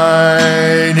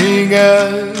shining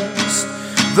as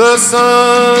the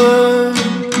sun,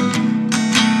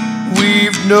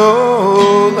 we've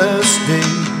no less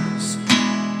days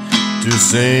to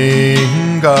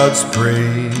sing God's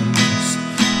praise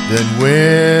than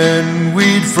when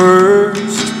we'd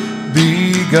first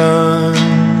begun.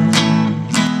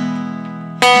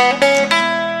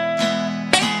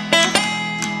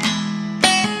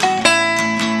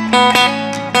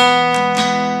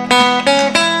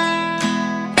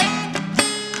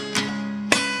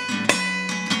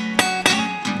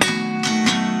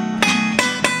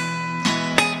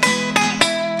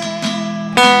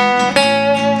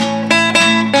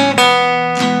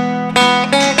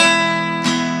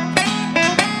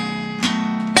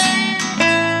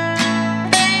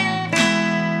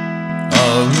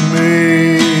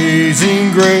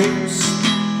 Amazing grace,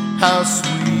 how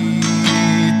sweet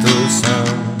the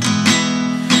sound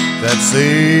that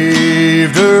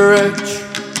saved a wretch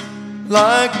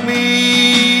like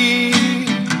me.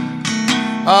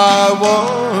 I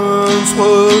once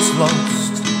was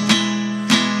lost,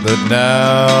 but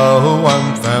now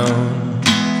I'm found.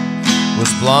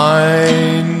 Was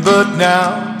blind, but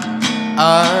now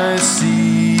I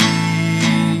see.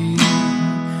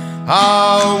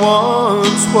 I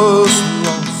once was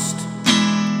lost,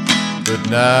 but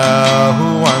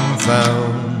now I'm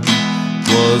found.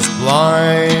 Was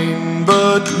blind,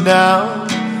 but now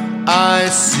I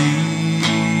see.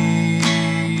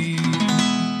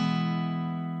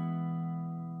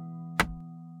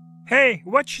 Hey,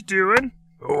 what you doing?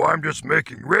 Oh, I'm just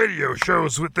making radio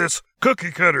shows with this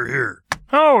cookie cutter here.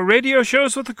 Oh, radio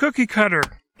shows with a cookie cutter.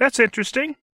 That's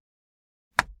interesting.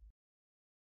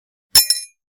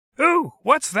 Ooh,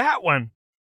 what's that one?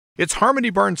 It's Harmony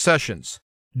Barn Sessions,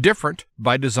 different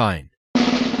by design.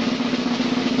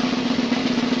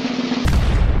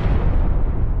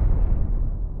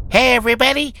 Hey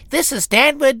everybody, this is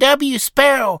Danwood W.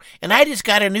 Sparrow, and I just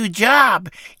got a new job.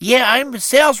 Yeah, I'm a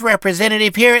sales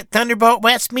representative here at Thunderbolt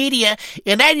West Media,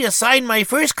 and I just signed my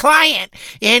first client,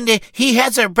 and he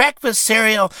has a breakfast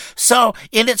cereal,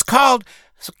 and it's called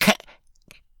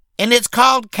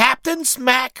Captain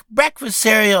Smack Breakfast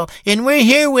Cereal, and we're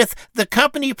here with the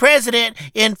company president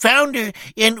and founder,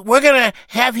 and we're gonna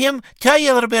have him tell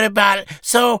you a little bit about it.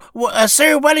 So,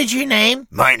 sir, what is your name?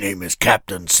 My name is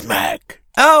Captain Smack.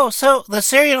 Oh, so the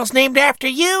cereal's named after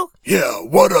you? Yeah,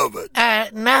 what of it?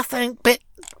 Nothing, but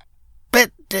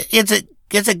is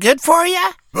it good for you?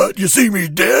 But you see me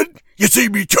dead? You see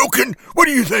me choking? What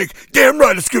do you think? Damn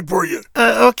right it's good for you.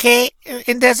 Okay.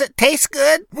 And does it taste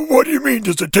good? What do you mean,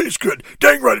 does it taste good?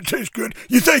 Dang right it tastes good.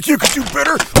 You think you could do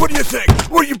better? What do you think?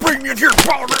 What do you bring me in here? Of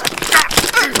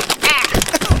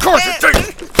course it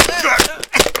tastes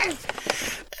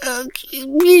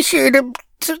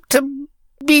good.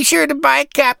 Be sure to buy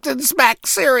Captain Smack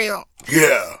cereal.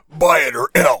 Yeah, buy it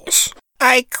or else.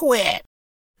 I quit.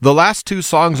 The last two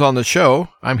songs on the show,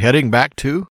 I'm heading back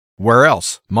to, where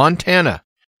else? Montana.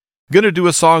 Gonna do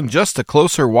a song Just a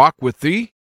Closer Walk with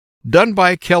Thee, done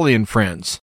by Kelly and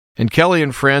Friends. And Kelly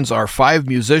and Friends are 5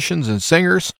 musicians and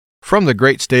singers from the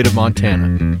great state of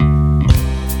Montana.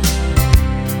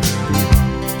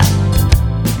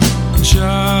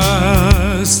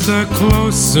 Just a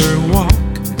closer walk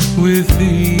with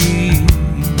thee,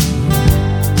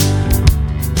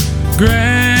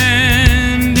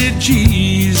 granted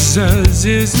Jesus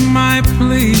is my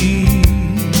plea,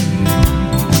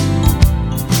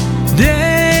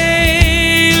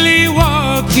 daily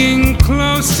walking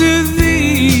close to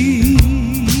thee,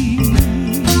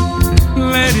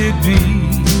 let it be,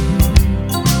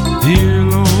 dear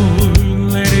Lord,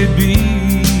 let it be.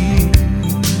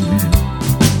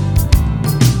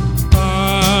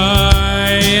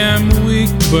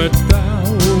 But thou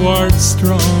art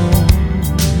strong,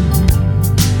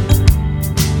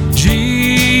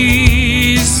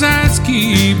 Jesus,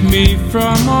 keep me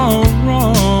from all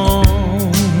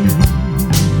wrong.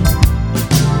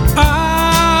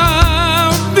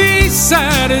 I'll be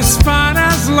satisfied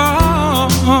as long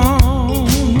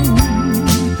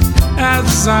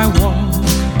as I walk,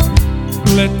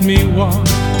 let me walk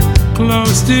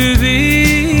close to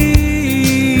thee.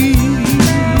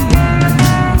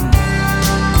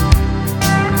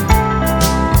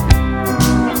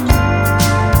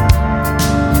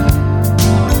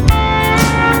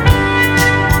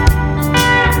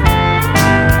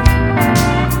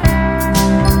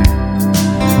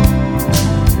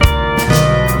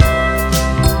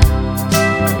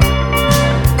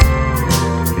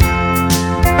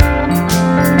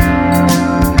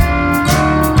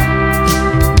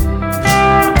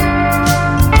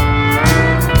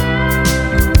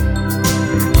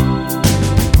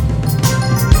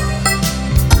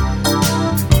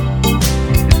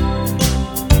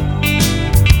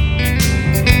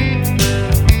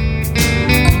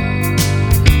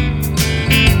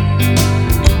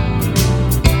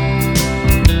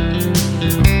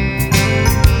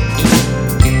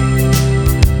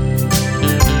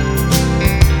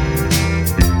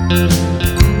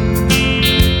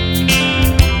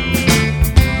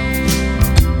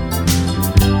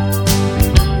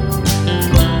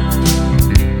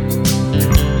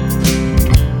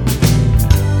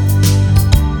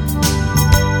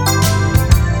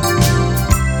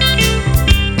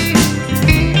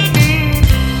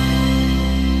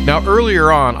 Now,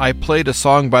 earlier on, I played a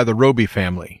song by the Roby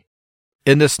family.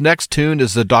 In this next tune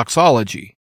is the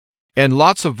Doxology, and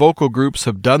lots of vocal groups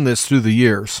have done this through the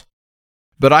years.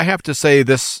 but I have to say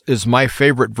this is my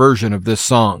favorite version of this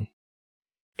song.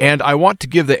 And I want to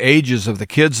give the ages of the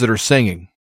kids that are singing.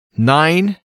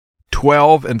 9,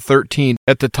 12, and 13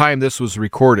 at the time this was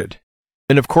recorded.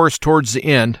 And of course, towards the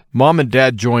end, Mom and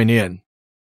Dad join in.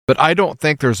 But I don't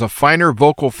think there's a finer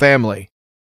vocal family,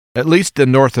 at least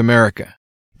in North America,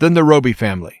 than the Roby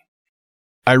family.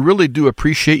 I really do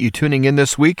appreciate you tuning in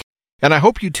this week, and I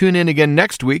hope you tune in again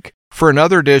next week for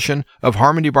another edition of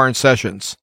Harmony Barn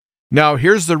Sessions. Now,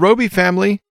 here's the Roby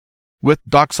family with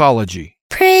Doxology.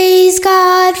 Praise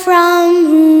God from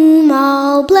whom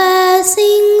all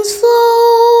blessings flow.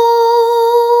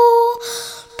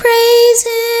 Praise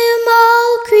Him,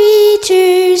 all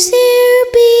creatures here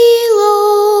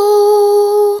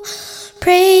below.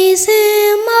 Praise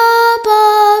Him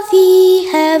above,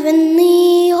 ye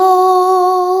heavenly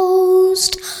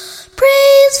host.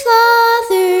 Praise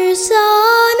Father,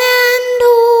 Son, and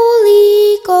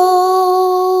Holy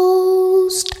Ghost.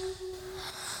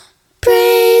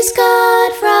 Praise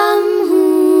God from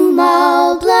whom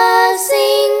all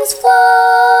blessings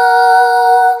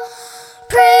flow.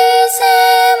 Praise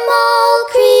Him, all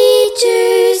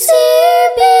creatures here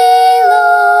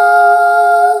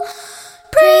below.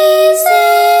 Praise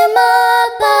Him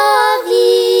above,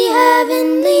 ye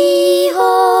heavenly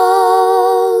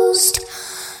host.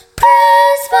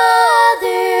 Praise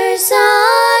Father,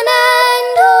 Son,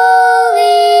 and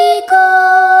Holy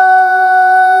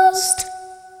Ghost.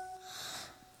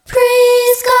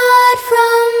 Praise God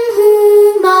from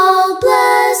whom all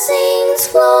blessings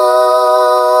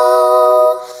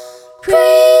flow.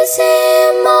 Praise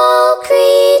Him, all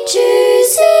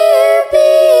creatures here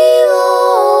below.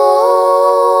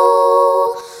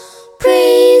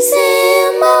 Praise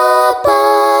Him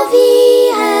above,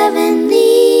 ye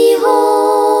heavenly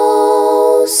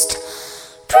host.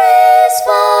 Praise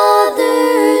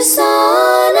Father,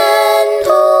 Son, and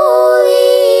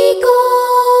Holy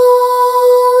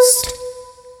Ghost.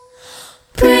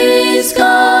 Praise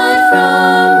God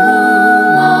from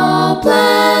whom all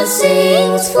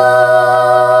blessings flow.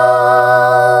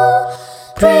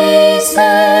 Praise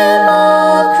Him,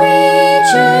 all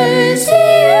creatures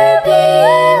here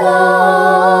below.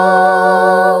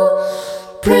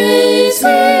 Praise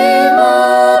Him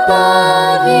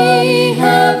above, ye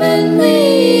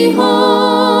heavenly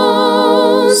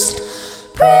host.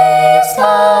 Praise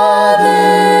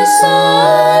Father,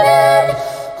 Son, and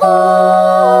Holy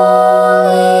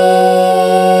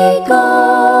Ghost.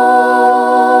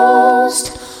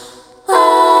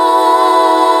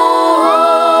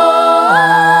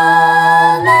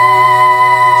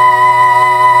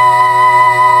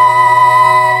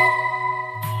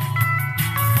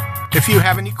 If you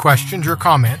have any questions or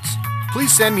comments,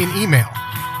 please send me an email.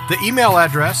 The email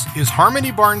address is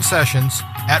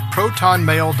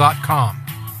harmonybarnsessions@protonmail.com.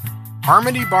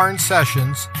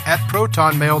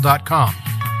 harmonybarnsessions@protonmail.com.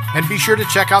 And be sure to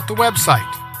check out the website.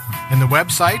 And the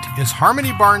website is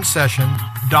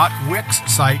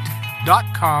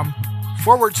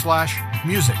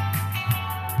harmonybarnsession.wixsite.com/music.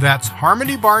 That's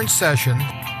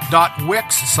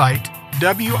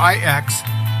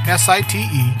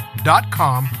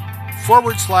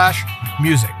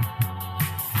harmonybarnsession.wixsite.com/music.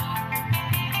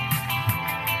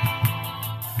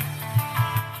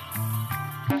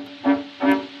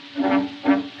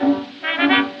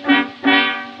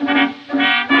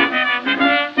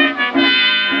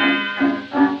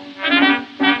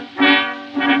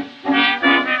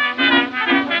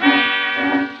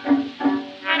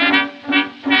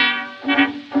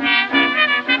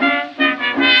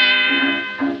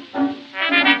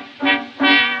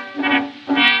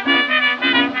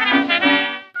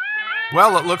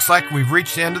 Well, it looks like we've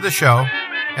reached the end of the show,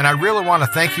 and I really want to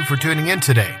thank you for tuning in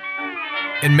today.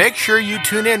 And make sure you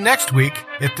tune in next week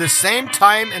at this same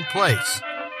time and place.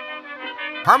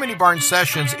 Harmony Barn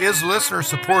Sessions is listener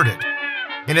supported,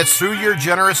 and it's through your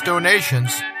generous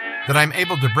donations that I'm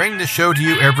able to bring the show to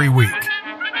you every week.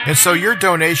 And so your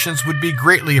donations would be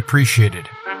greatly appreciated.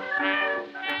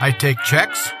 I take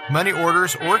checks, money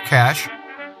orders, or cash.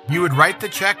 You would write the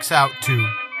checks out to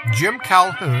Jim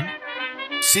Calhoun,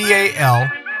 C-A-L-H-O-U-N,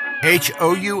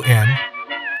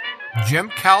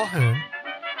 Jim Calhoun,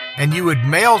 and you would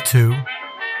mail to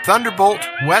Thunderbolt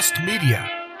West Media.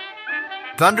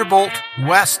 Thunderbolt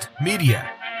West Media,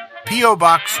 P.O.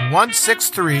 Box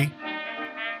 163,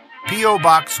 P.O.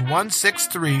 Box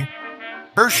 163,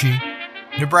 Hershey,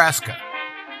 Nebraska.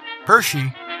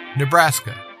 Hershey,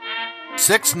 Nebraska.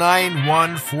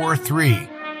 69143.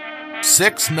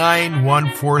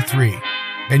 69143.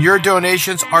 And your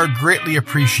donations are greatly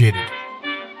appreciated.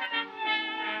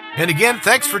 And again,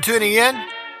 thanks for tuning in.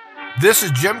 This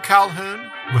is Jim Calhoun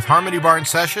with Harmony Barn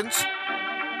Sessions.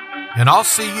 and I'll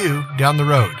see you down the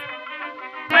road.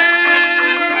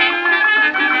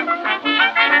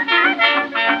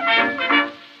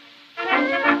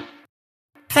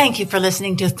 Thank you for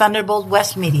listening to Thunderbolt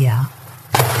West Media.